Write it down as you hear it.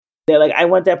They're like, I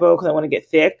want Depo because I want to get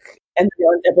thick. And they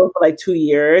want Depo for like 2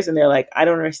 years. And they're like, I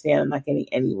don't understand. I'm not getting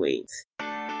any weight.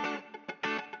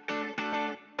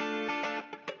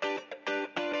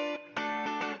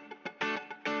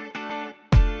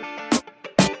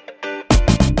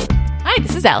 Hi,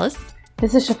 this is Alice.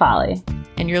 This is Shefali.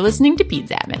 And you're listening to Peds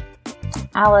Admin.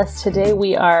 Alice, today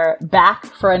we are back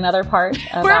for another part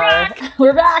of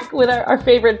We're back with our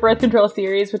favorite birth control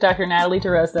series with Dr. Natalie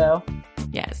DeRosso.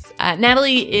 Yes.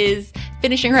 Natalie is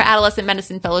finishing her adolescent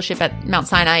medicine fellowship at Mount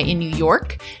Sinai in New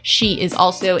York. She is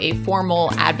also a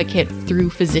formal advocate through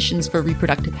Physicians for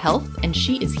Reproductive Health, and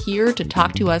she is here to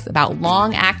talk to us about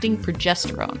long-acting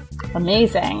progesterone.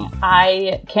 Amazing.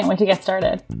 I can't wait to get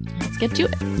started. Let's get to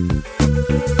it.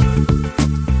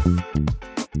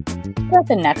 What's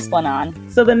the next one on?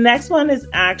 So the next one is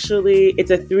actually,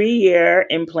 it's a 3-year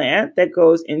implant that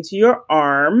goes into your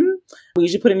arm. We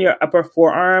usually put in your upper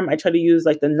forearm. I try to use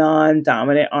like the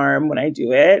non-dominant arm when I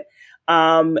do it.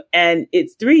 And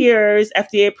it's 3 years,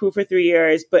 FDA approved for 3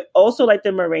 years, but also like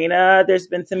the Mirena, there's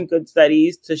been some good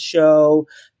studies to show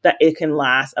that it can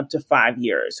last up to 5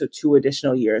 years. So 2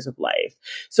 additional years of life.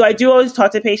 So I do always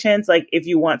talk to patients, like if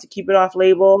you want to keep it off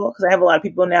label, because I have a lot of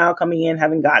people now coming in,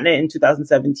 having gotten it in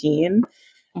 2017,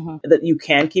 that you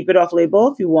can keep it off label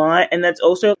if you want. And that's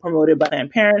also promoted by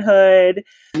Planned Parenthood.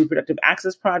 Reproductive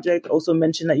Access Project also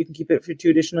mentioned that you can keep it for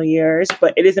 2 additional years,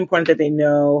 but it is important that they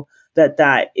know that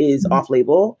that is off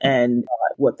label and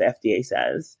what the FDA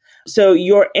says. So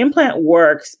your implant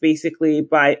works basically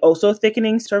by also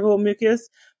thickening cervical mucus,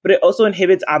 but it also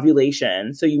inhibits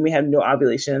ovulation. So you may have no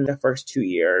ovulation in the first 2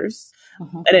 years.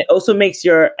 And it also makes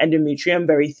your endometrium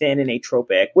very thin and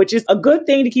atropic, which is a good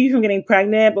thing to keep you from getting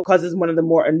pregnant, but causes one of the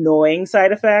more annoying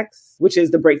side effects, which is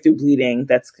the breakthrough bleeding.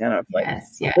 That's kind of like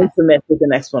infamous with the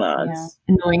Nexplanon.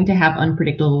 Yeah. Annoying to have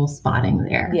unpredictable spotting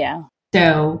there. Yeah.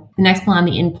 So the Nexplanon,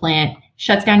 the implant,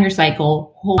 shuts down your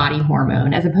cycle, whole body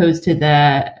hormone, as opposed to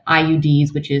the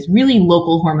IUDs, which is really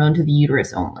local hormone to the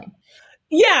uterus only.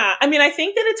 Yeah. I mean, I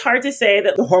think that it's hard to say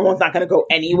that the hormone's not going to go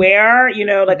anywhere, you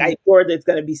know, like I or that it's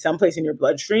going to be someplace in your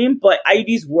bloodstream, but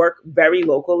IUDs work very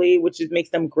locally, which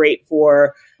makes them great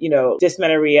for, you know,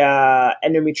 dysmenorrhea,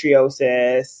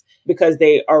 endometriosis, because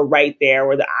they are right there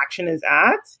where the action is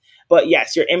at. But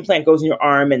yes, your implant goes in your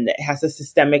arm and it has to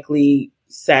systemically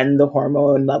send the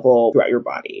hormone level throughout your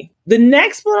body. The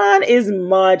next one is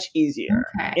much easier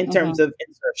in terms of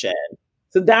insertion.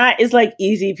 So that is like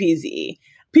easy peasy.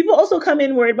 People also come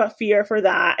in worried about fear for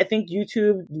that. I think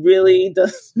YouTube really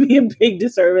does me a big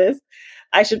disservice.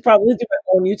 I should probably do my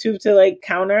own YouTube to like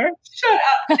counter. Shut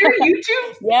up. Your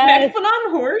YouTube Yes.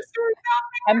 Nexplanon horror story?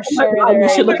 I'm sure You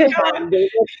should look they're at them.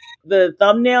 The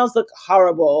thumbnails look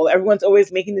horrible. Everyone's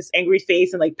always making this angry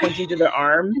face and like pointing to their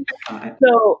arm.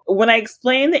 So when I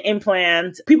explain the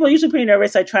implant, people are usually pretty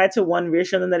nervous. I try to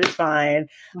reassure them that it's fine.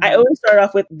 I always start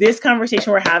off with this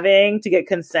conversation we're having to get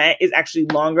consent is actually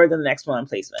longer than the next one on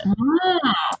placement.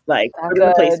 Like for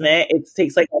the placement, it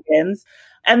takes like seconds.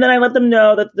 And then I let them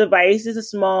know that the device is a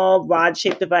small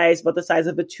rod-shaped device about the size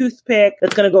of a toothpick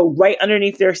that's going to go right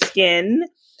underneath their skin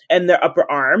and their upper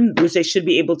arm, which they should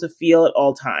be able to feel at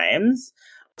all times.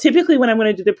 Typically, when I'm going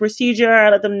to do the procedure, I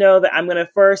let them know that I'm going to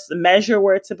first measure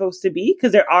where it's supposed to be,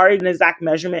 because there are an exact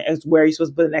measurement as where you're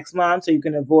supposed to put the Nexplanon, so you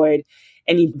can avoid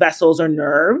any vessels or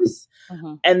nerves.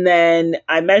 And then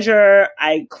I measure,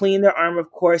 I clean their arm, of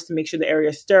course, to make sure the area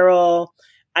is sterile.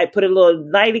 I put a little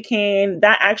lidocaine.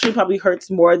 That actually probably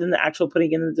hurts more than the actual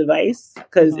putting in the device,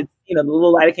 because it's, you know, the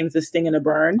little lidocaine is a sting and a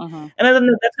burn. And then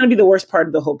that's going to be the worst part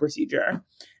of the whole procedure.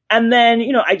 And then,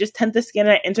 you know, I just tent the skin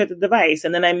and I insert the device.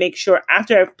 And then I make sure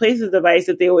after I've placed the device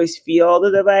that they always feel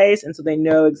the device. And so they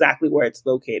know exactly where it's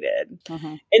located.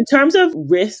 In terms of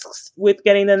risks with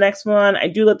getting the next one, I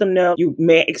do let them know you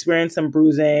may experience some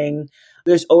bruising.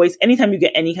 There's always, anytime you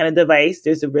get any kind of device,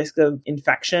 there's a risk of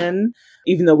infection,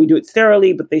 even though we do it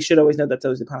sterilely, but they should always know that's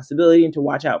always a possibility and to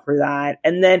watch out for that.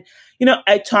 And then, you know,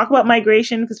 I talk about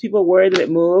migration because people worry that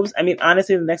it moves. I mean,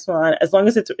 honestly, the next one, as long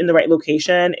as it's in the right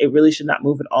location, it really should not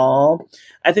move at all.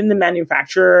 I think the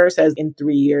manufacturer says in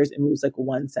 3 years, it moves like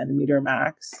 1 centimeter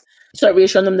max. So I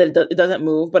reassure them that it doesn't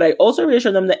move, but I also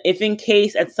reassure them that if in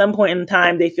case at some point in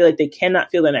time they feel like they cannot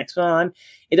feel the Nexplanon,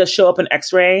 it'll show up an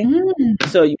X-ray.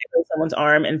 So you can go to someone's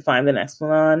arm and find the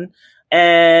Nexplanon.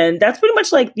 And that's pretty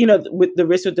much like, you know, with the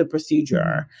risk of the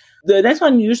procedure. The next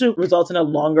one usually results in a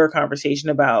longer conversation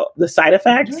about the side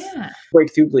effects,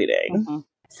 breakthrough bleeding.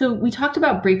 So we talked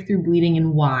about breakthrough bleeding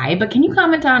and why, but can you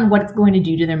comment on what it's going to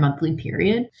do to their monthly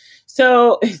period?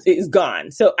 So it's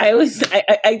gone. So I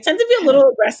tend to be a little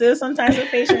aggressive sometimes with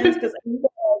patients because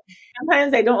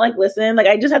Sometimes I don't like listen. Like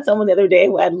I just had someone the other day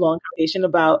who had a long conversation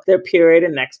about their period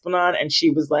in Nexplanon, and she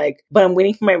was like, "But I'm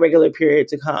waiting for my regular period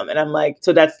to come," and I'm like,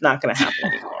 "So that's not going to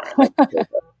happen anymore."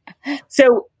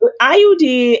 So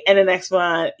IUD and an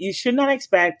Nexplanon, you should not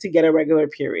expect to get a regular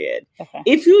period. Okay.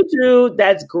 If you do,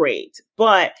 that's great,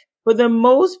 but for the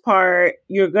most part,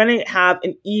 you're going to have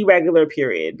an irregular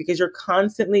period because you're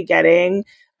constantly getting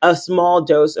a small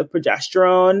dose of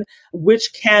progesterone,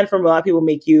 which can, for a lot of people,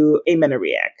 make you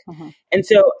amenorrheic. And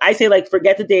so I say, like,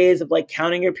 forget the days of like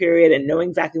counting your period and knowing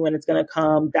exactly when it's going to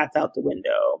come. That's out the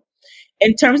window.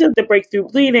 In terms of the breakthrough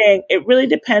bleeding, it really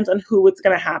depends on who it's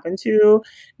going to happen to.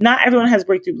 Not everyone has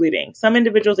breakthrough bleeding. Some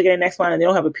individuals are getting Nexplanon and they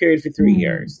don't have a period for 3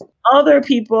 years. Other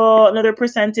people, another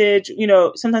percentage,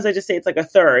 sometimes I just say it's like a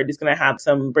third is going to have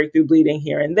some breakthrough bleeding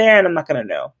here and there, and I'm not going to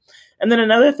know. And then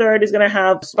another third is going to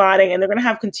have spotting, and they're going to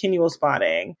have continual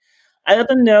spotting. I let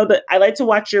them know that I like to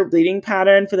watch your bleeding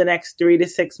pattern for the next 3 to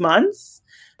 6 months,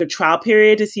 the trial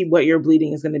period, to see what your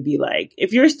bleeding is going to be like.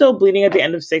 If you're still bleeding at the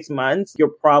end of 6 months, you're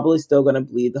probably still going to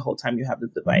bleed the whole time you have the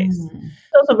device.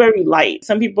 It's also very light.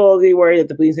 Some people, they worry that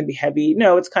the bleeding is going to be heavy.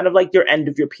 No, it's kind of like your end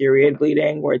of your period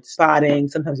bleeding where it's spotting.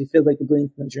 Sometimes you feel like you're bleeding,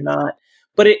 sometimes you're not.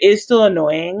 But it is still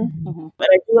annoying. And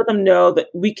I do let them know that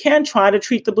we can try to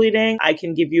treat the bleeding. I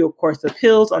can give you, of course, the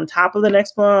pills on top of the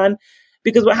Nexplanon.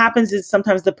 Because what happens is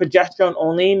sometimes the progesterone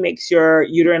only makes your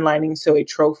uterine lining so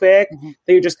atrophic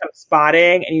that you're just kind of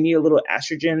spotting, and you need a little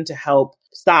estrogen to help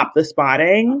stop the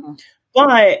spotting.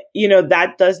 But,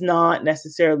 that does not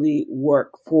necessarily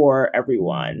work for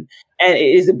everyone. And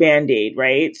it is a Band-Aid,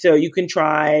 right? So you can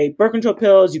try birth control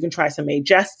pills. You can try some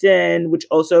Agestin, which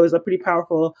also is a pretty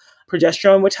powerful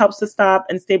progesterone, which helps to stop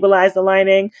and stabilize the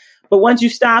lining. But once you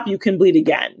stop, you can bleed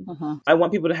again. I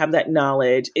want people to have that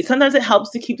knowledge. Sometimes it helps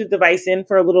to keep the device in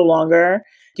for a little longer.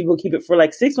 People keep it for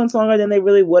like 6 months longer than they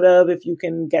really would have if you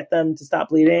can get them to stop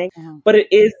bleeding. But it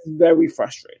is very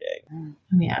frustrating.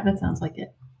 Yeah, that sounds like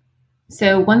it.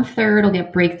 So 1/3 will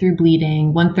get breakthrough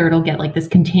bleeding. 1/3 will get like this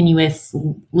continuous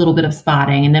little bit of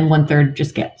spotting. And then 1/3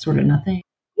 just get sort of nothing.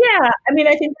 Yeah, I mean,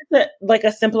 I think that's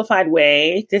a simplified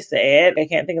way to say it. I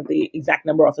can't think of the exact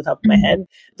number off the top of my head.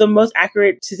 The most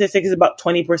accurate statistic is about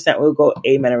 20% will go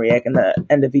amenorrheic in the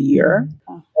end of a year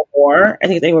or more. I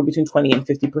think it's anywhere between 20 and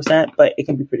 50%, but it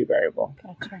can be pretty variable.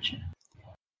 Gotcha.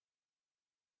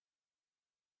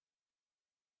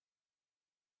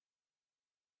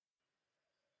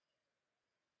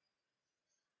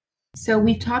 So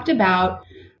we've talked about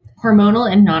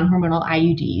hormonal and non-hormonal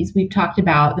IUDs. We've talked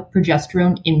about the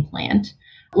progesterone implant.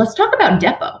 Let's talk about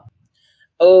Depo.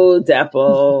 Oh,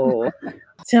 Depo.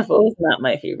 Depo is not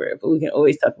my favorite, but we can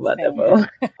always talk about Depo.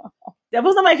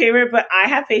 Depo's not my favorite, but I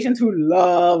have patients who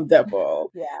love Depo.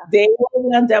 Yeah. They will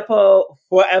be on Depo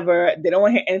forever. They don't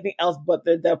want to hear anything else but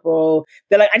the Depo.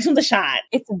 They're like, I just want the shot.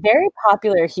 It's very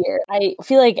popular here. I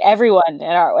feel like everyone in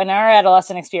our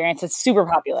adolescent experience, it's super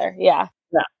popular. Yeah.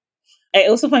 I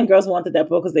also find girls want the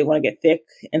Depo because they want to get thick,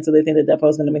 and so they think the Depo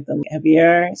is going to make them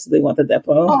heavier, so they want the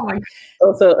Depo. Oh my!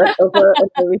 Also, I get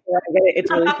it. It's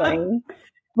really funny.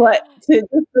 But to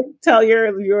just tell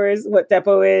your viewers what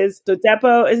Depo is. So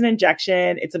Depo is an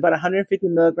injection. It's about 150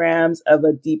 milligrams of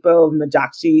a depot of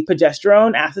medoxy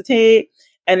progesterone acetate,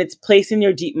 and it's placed in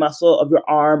your deep muscle of your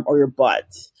arm or your butt.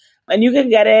 And you can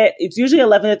get it, it's usually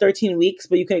 11 to 13 weeks,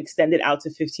 but you can extend it out to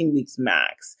 15 weeks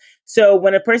max. So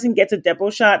when a person gets a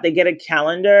Depo shot, they get a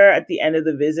calendar at the end of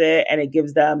the visit, and it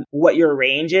gives them what your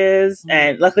range is.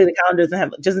 And luckily the calendar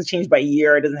doesn't change by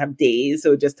year. It doesn't have days.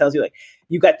 So it just tells you, like,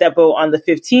 you got Depo on the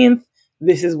 15th.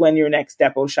 This is when your next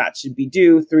Depo shot should be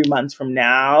due 3 months from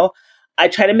now. I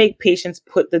try to make patients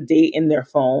put the date in their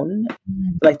phone,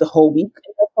 like the whole week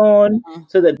in their phone,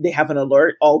 so that they have an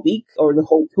alert all week or the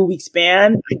whole 2 week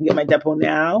span. I can get my Depo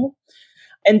now.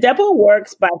 And Depo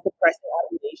works by suppressing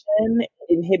ovulation.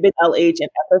 It inhibits LH and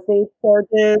FSH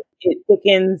charges. It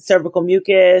thickens cervical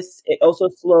mucus. It also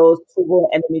slows tubal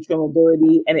endometrial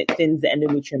mobility, and it thins the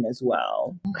endometrium as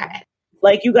well. Okay.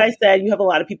 Like you guys said, you have a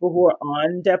lot of people who are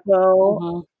on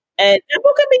Depo. And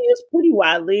Depo can be used pretty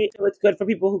widely. So it's good for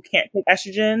people who can't take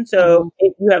estrogen. So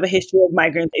if you have a history of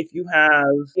migraines, if you have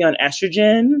on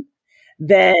estrogen,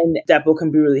 then Depo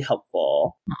can be really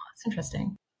helpful. Oh, that's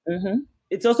interesting.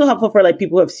 It's also helpful for like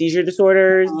people who have seizure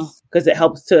disorders because it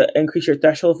helps to increase your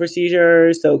threshold for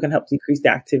seizures. So it can help decrease the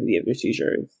activity of your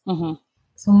seizures.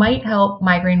 So might help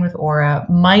migraine with aura,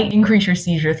 might increase your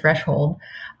seizure threshold.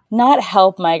 not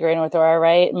help migraine with aura,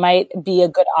 right? Might be a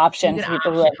good option for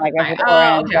people who have migraine with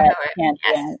aura can't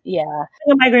stand. Yeah.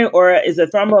 A migraine aura is a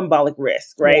thromboembolic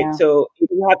risk, right? Yeah. So if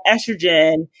you have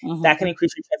estrogen, that can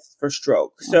increase your chances for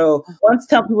stroke. So once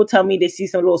people tell me they see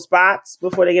some little spots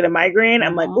before they get a migraine,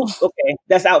 I'm like, oops, okay,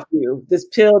 that's out for you. This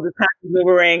pill, the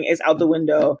boomerang is out the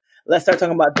window. Let's start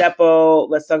talking about Depo.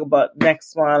 Let's talk about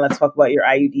next one. Let's talk about your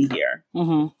IUD here.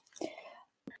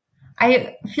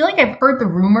 I feel like I've heard the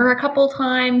rumor a couple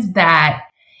times that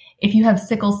if you have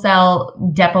sickle cell,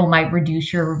 Depo might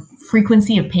reduce your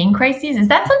frequency of pain crises. Is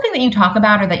that something that you talk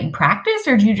about or that you practice,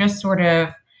 or do you just sort of?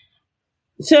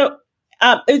 So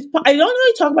I don't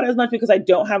really talk about it as much because I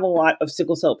don't have a lot of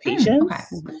sickle cell patients.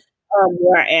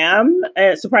 Where I am,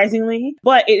 surprisingly.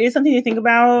 But it is something to think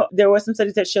about. There were some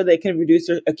studies that show that it can reduce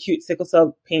your acute sickle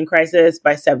cell pain crisis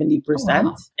by 70%.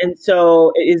 Wow. And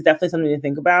so it is definitely something to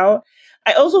think about.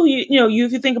 I also, if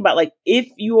you think about like, if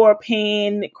your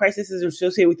pain crisis is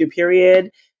associated with your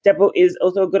period, Depo is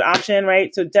also a good option,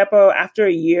 right? So Depo, after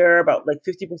a year, about like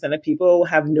 50% of people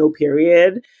have no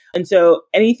period. And so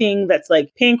anything that's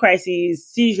like pain crises,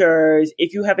 seizures,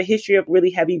 if you have a history of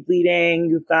really heavy bleeding,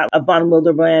 you've got a von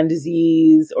Willebrand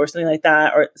disease or something like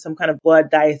that, or some kind of blood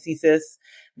diathesis,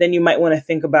 then you might want to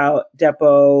think about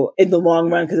Depo in the long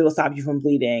run because it will stop you from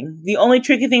bleeding. The only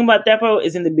tricky thing about Depo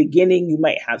is in the beginning, you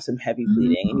might have some heavy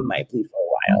bleeding and you might bleed for a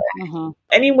while.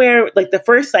 Anywhere like the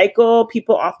first cycle,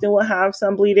 people often will have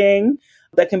some bleeding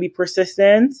that can be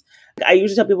persistent. I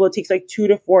usually tell people it takes like 2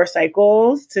 to 4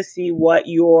 cycles to see what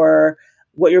your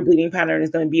bleeding pattern is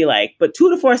going to be like. But 2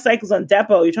 to 4 cycles on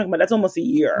Depo, you're talking about that's almost a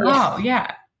year. Oh,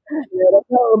 yeah. That's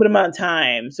a little bit amount of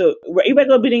time. So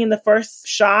irregular bleeding in the first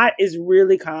shot is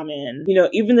really common.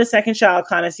 Even the second shot, I'll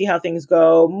kind of see how things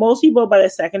go. Most people by the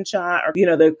second shot are,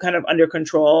 they're kind of under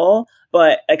control.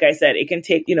 But like I said, it can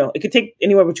take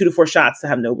anywhere from 2 to 4 shots to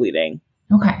have no bleeding.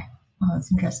 Okay. Oh,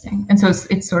 that's interesting. And so it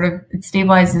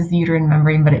stabilizes the uterine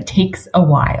membrane, but it takes a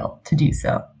while to do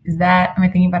so. Am I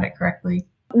thinking about it correctly?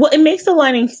 Well, it makes the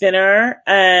lining thinner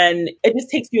and it just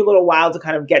takes you a little while to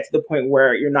kind of get to the point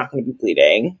where you're not going to be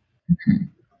bleeding.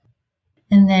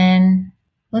 And then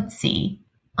let's see.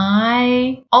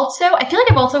 I feel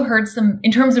like I've also heard some,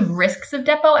 in terms of risks of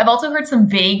Depo, I've also heard some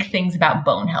vague things about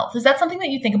bone health. Is that something that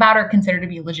you think about or consider to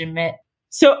be legitimate?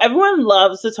 So everyone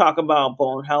loves to talk about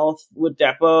bone health with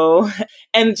Depo.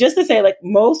 And just to say, like,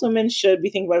 most women should be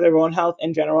thinking about their bone health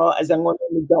in general, as young women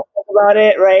who don't talk about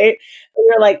it, right?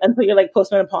 Until you're like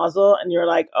postmenopausal and you're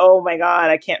like, oh my God,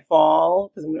 I can't fall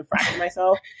because I'm going to fracture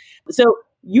myself. So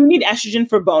you need estrogen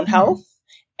for bone health.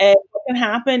 And what can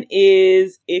happen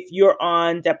is if you're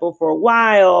on Depo for a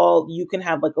while, you can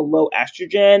have like a low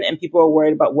estrogen and people are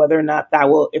worried about whether or not that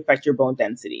will affect your bone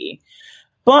density.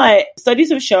 But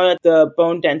studies have shown that the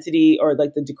bone density or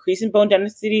like the decrease in bone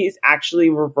density is actually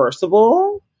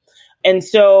reversible. And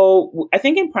so I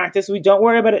think in practice, we don't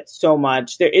worry about it so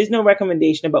much. There is no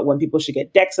recommendation about when people should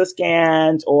get DEXA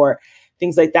scans or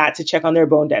things like that to check on their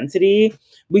bone density.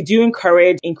 We do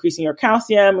encourage increasing your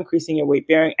calcium, increasing your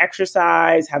weight-bearing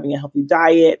exercise, having a healthy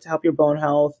diet to help your bone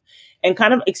health, and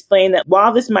kind of explain that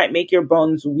while this might make your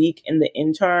bones weak in the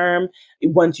interim,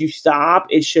 once you stop,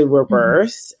 it should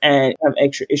reverse and have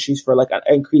extra issues for like an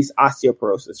increased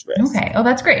osteoporosis risk. Okay. Oh,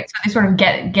 that's great. So they sort of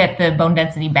get the bone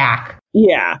density back.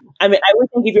 Yeah. I mean, I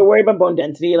would think if you're worried about bone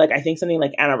density, like I think something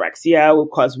like anorexia will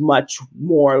cause much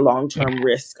more long-term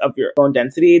risk of your bone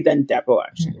density than Depo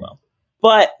actually will.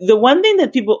 But the one thing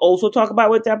that people also talk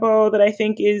about with Depo that I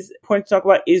think is important to talk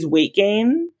about is weight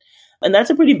gain. And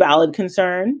that's a pretty valid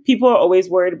concern. People are always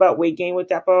worried about weight gain with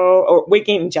Depo or weight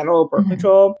gain in general, birth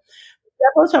control.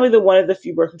 Depo is probably one of the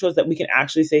few birth controls that we can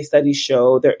actually say studies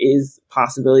show there is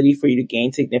possibility for you to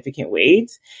gain significant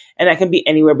weight. And that can be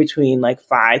anywhere between like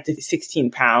 5 to 16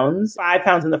 pounds, 5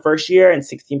 pounds in the first year and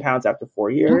 16 pounds after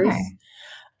 4 years. Okay.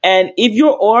 And if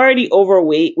you're already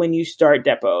overweight when you start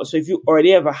Depo, so if you already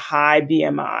have a high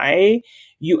BMI,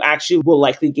 you actually will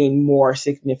likely gain more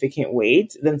significant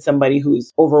weight than somebody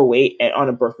who's overweight and on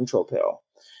a birth control pill.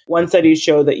 One study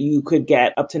showed that you could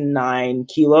get up to 9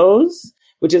 kilos,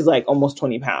 which is like almost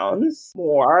 20 pounds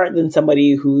more than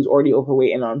somebody who's already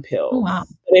overweight and on pills. Oh, wow.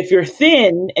 But if you're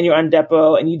thin and you're on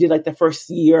Depo and you did like the first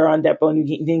year on Depo and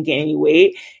you didn't gain any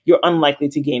weight, you're unlikely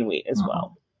to gain weight as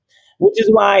well. Which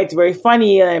is why it's very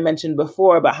funny, and I mentioned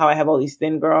before about how I have all these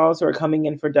thin girls who are coming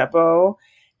in for Depo.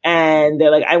 And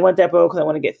they're like, I want Depo because I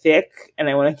want to get thick and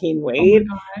I want to gain weight.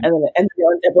 Oh, and then they're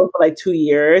on Depo for like 2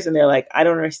 years. And they're like, I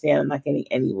don't understand. I'm not gaining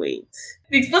any weight.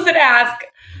 The explicit ask.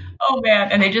 Oh,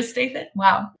 man. And they just stay thin.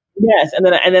 Wow. Yes. And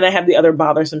then I have the other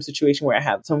bothersome situation where I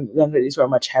have some young ladies who are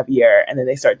much heavier and then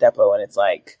they start Depo and it's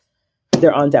like,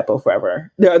 they're on Depo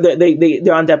forever. They're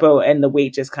on Depo, and the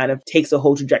weight just kind of takes a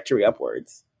whole trajectory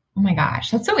upwards. Oh my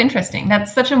gosh, that's so interesting.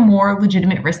 That's such a more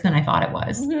legitimate risk than I thought it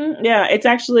was. Mm-hmm. Yeah, it's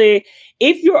actually,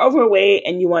 if you're overweight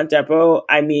and you want Depo,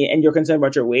 and you're concerned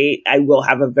about your weight, I will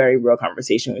have a very real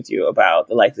conversation with you about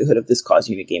the likelihood of this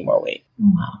causing you to gain more weight.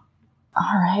 Wow.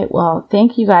 All right. Well,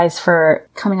 thank you guys for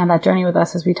coming on that journey with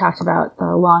us as we talked about the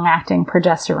long-acting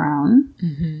progesterone.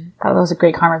 Mm-hmm. That was a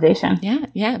great conversation.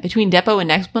 Yeah. Between Depo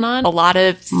and Nexplanon, a lot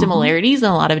of similarities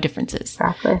and a lot of differences.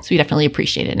 Exactly. So we definitely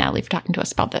appreciate it, Natalie, for talking to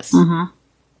us about this. Mm-hmm.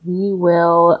 We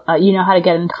will, you know how to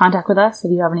get in contact with us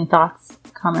if you have any thoughts,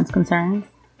 comments, concerns.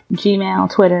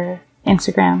 Gmail, Twitter,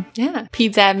 Instagram. Yeah.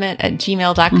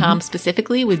 pedsadmin@gmail.com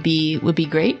specifically would be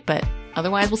great, but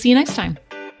otherwise we'll see you next time.